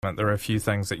there are a few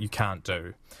things that you can't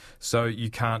do. So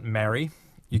you can't marry,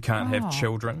 you can't have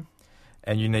children,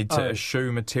 and you need to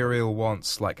eschew material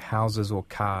wants like houses or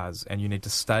cars, and you need to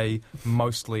stay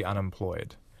mostly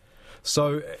unemployed.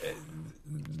 So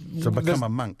become a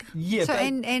monk. Yeah. So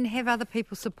and have other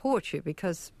people support you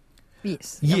because,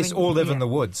 yes, or live in the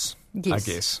woods, I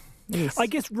guess. Yes. I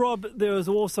guess, Rob, there was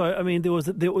also,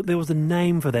 there was a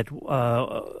name for that,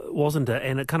 wasn't it?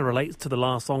 And it kind of relates to the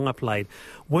last song I played.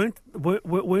 Weren't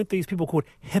these people called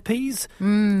hippies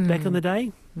back in the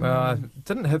day?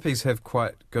 Didn't hippies have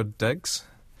quite good digs?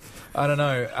 I don't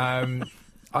know.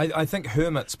 I think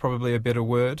hermit's probably a better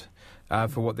word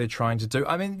for what they're trying to do.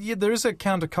 I mean, there is a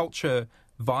counterculture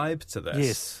vibe to this.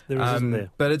 Yes, there is, isn't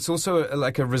there? But it's also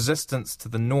like a resistance to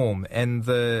the norm, and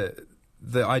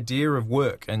the idea of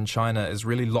work in China is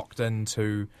really locked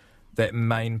into that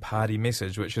main party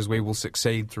message, which is we will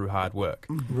succeed through hard work.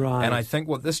 Right. And I think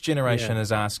what this generation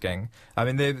is asking, I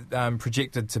mean, they're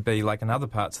projected to be, like in other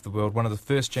parts of the world, one of the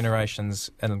first generations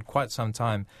in quite some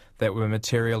time that were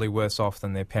materially worse off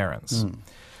than their parents.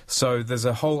 So there's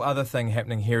a whole other thing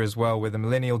happening here as well, where the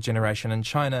millennial generation in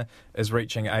China is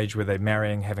reaching age where they're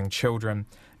marrying, having children,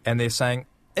 and they're saying,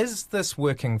 is this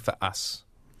working for us?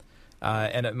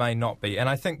 And it may not be. And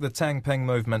I think the Tang Ping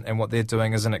movement and what they're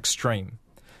doing is an extreme.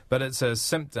 But it's a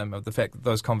symptom of the fact that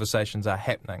those conversations are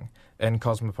happening in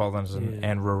cosmopolitan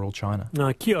and rural China.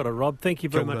 No, kia ora, Rob. Thank you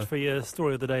very much for your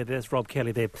story of the day. That's Rob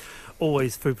Kelly there.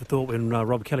 Always food for thought when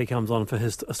Rob Kelly comes on for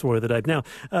his story of the day. Now,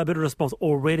 a bit of response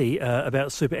already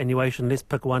about superannuation. Let's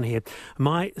pick one here.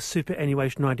 My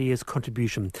superannuation idea is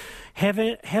contribution. Have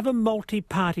a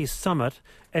multi-party summit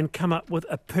and come up with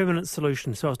a permanent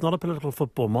solution. So it's not a political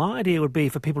football. My idea would be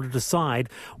for people to decide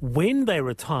when they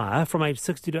retire from age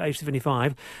 60 to age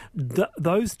 75,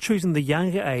 those choosing the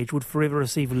younger age would forever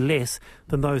receive less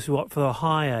than those who opt for the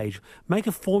high age. Make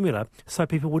a formula so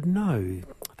people would know.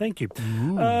 Thank you.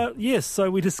 Yes, so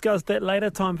we discussed that later.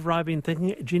 Time for I've Been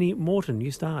Thinking. Jennie Moreton,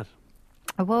 you start.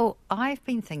 Well, I've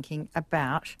been thinking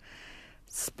about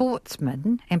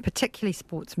sportsmen, and particularly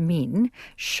sportsmen,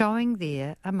 showing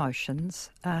their emotions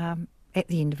at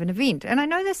the end of an event. And I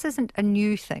know this isn't a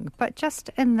new thing, but just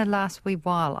in the last wee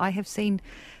while, I have seen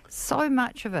so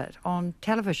much of it on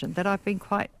television that I've been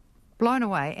quite blown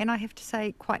away, and I have to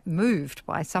say quite moved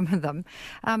by some of them.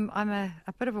 I'm a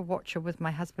bit of a watcher with my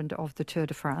husband of the Tour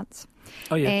de France.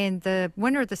 Oh, yeah. And the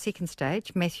winner of the second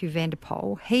stage, Mathieu van der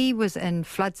Poel, he was in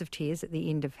floods of tears at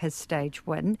the end of his stage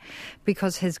win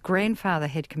because his grandfather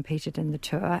had competed in the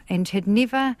Tour and had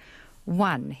never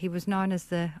won. He was known as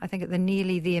the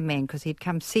nearly there man because he'd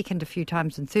come second a few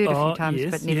times and third a few times,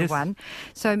 but never won.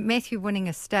 So Matthew winning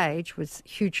a stage was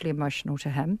hugely emotional to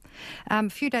him. A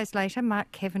few days later,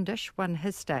 Mark Cavendish won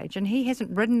his stage, and he hasn't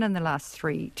ridden in the last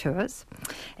 3 tours,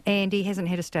 and he hasn't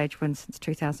had a stage win since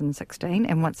 2016.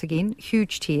 And once again,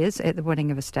 huge tears at the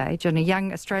winning of a stage. And a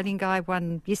young Australian guy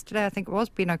won yesterday, I think it was,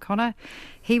 Ben O'Connor.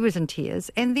 He was in tears.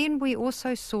 And then we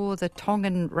also saw the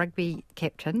Tongan rugby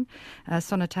captain,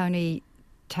 Sonatoni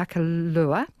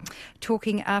Takalua,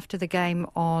 talking after the game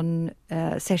on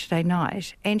Saturday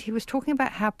night, and he was talking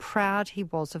about how proud he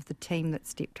was of the team that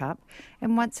stepped up.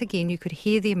 And once again, you could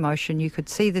hear the emotion, you could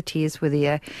see the tears were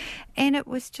there, and it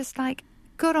was just like,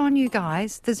 good on you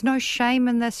guys. There's no shame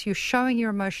in this. You're showing your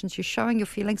emotions, you're showing your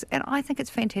feelings, and I think it's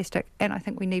fantastic, and I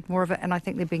think we need more of it, and I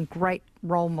think they've been great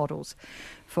role models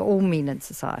for all men in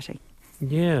society.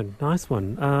 Yeah, nice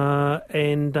one.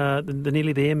 And the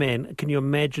Nearly There man, can you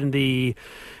imagine the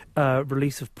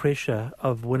release of pressure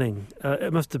of winning?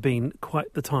 It must have been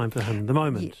quite the time for him, the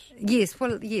moment. Yes.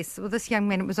 Well, this young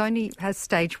man, it was only his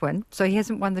stage win, so he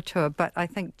hasn't won the Tour, but I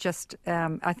think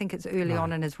I think it's early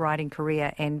on in his riding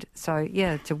career, and so,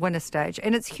 yeah, to win a stage.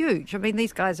 And it's huge. I mean,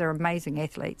 these guys are amazing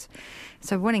athletes.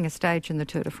 So winning a stage in the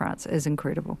Tour de France is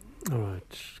incredible. All right,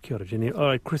 kia ora, Jenny. All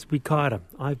right, Chris Wikaira,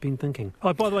 I've been thinking.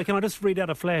 Oh, by the way, can I just read out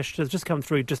a flash that's just come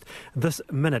through just this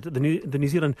minute? The New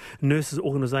Zealand Nurses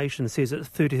Organisation says that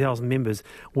 30,000 members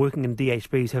working in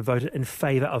DHBs have voted in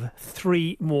favour of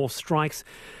 3 more strikes.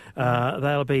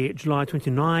 They'll be July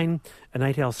 29, an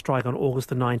 8-hour strike on August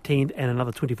the 19th, and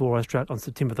another 24-hour strike on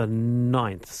September the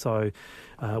 9th. So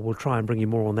we'll try and bring you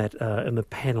more on that in the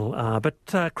panel.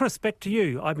 But Chris, back to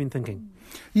you. I've been thinking.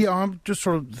 Yeah, I'm just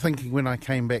sort of thinking when I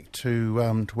came back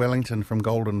to Wellington from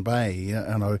Golden Bay,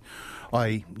 and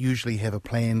I usually have a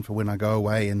plan for when I go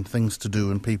away and things to do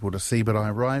and people to see, but I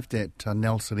arrived at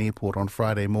Nelson Airport on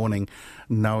Friday morning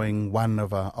knowing 1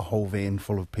 of a whole van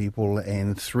full of people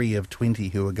and 3 of 20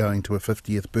 who were going to a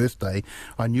 50th birthday.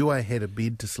 I knew I had a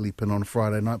bed to sleep in on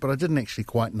Friday night, but I didn't actually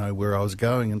quite know where I was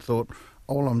going and thought,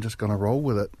 I'm just going to roll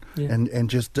with it, and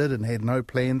just did, and had no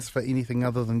plans for anything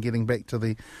other than getting back to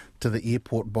the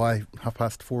airport by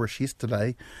 4:30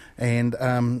 yesterday. And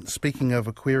speaking of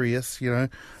Aquarius,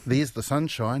 there's the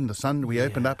sunshine. The sun. We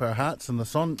opened up our hearts, and the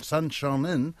sun shone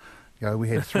in. We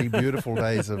had 3 beautiful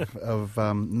days of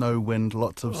no wind,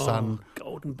 lots of sun,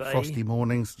 Golden Bay, frosty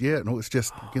mornings. Yeah, and it was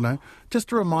just,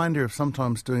 just a reminder of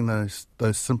sometimes doing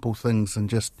those simple things and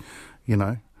just,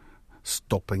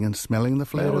 stopping and smelling the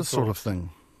flowers sort of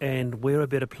thing. And where a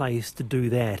better place to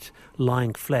do that,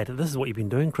 lying flat? This is what you've been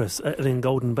doing, Chris, in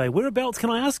Golden Bay. Whereabouts,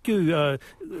 can I ask you?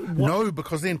 No,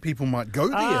 because then people might go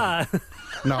there.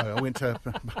 No, I went to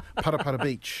Parapara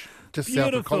Beach, just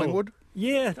south of Collingwood.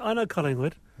 Yeah, I know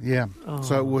Collingwood. Yeah,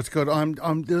 so it was good.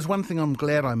 There's one thing I'm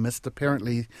glad I missed.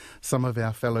 Apparently, some of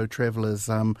our fellow travellers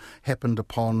happened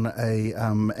upon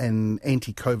an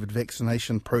anti-COVID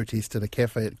vaccination protest at a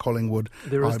cafe at Collingwood.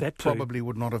 There is that too. I probably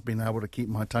would not have been able to keep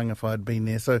my tongue if I'd been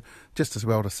there. So just as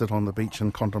well to sit on the beach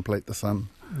and contemplate the sun.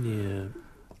 Yeah.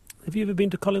 Have you ever been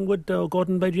to Collingwood or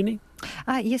Golden Bay, Jenny?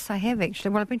 Yes, I have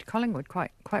actually. Well, I've been to Collingwood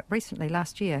quite recently,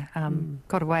 last year.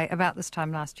 Got away about this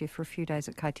time last year for a few days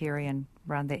at Kaiteri and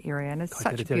around that area, and it's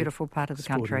such a beautiful part of the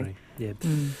country. Yeah.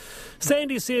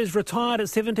 Sandy says, retired at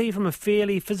 70 from a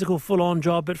fairly physical full-on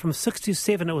job, but from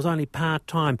 67 it was only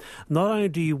part-time. Not only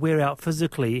do you wear out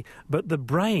physically, but the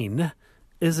brain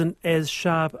isn't as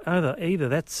sharp either.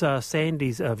 That's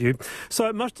Sandy's view.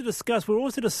 So much to discuss. We're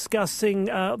also discussing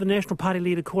the National Party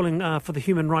leader calling for the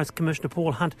Human Rights Commissioner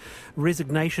Paul Hunt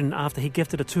resignation after he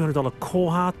gifted a $200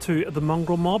 koha to the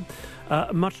mongrel mob.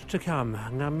 Much to come.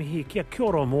 Ngā mihi kia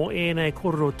ora mō ēnei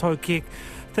kororo tauke.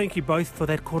 Thank you both for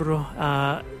that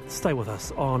kororo. Stay with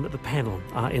us on the panel,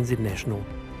 NZ National.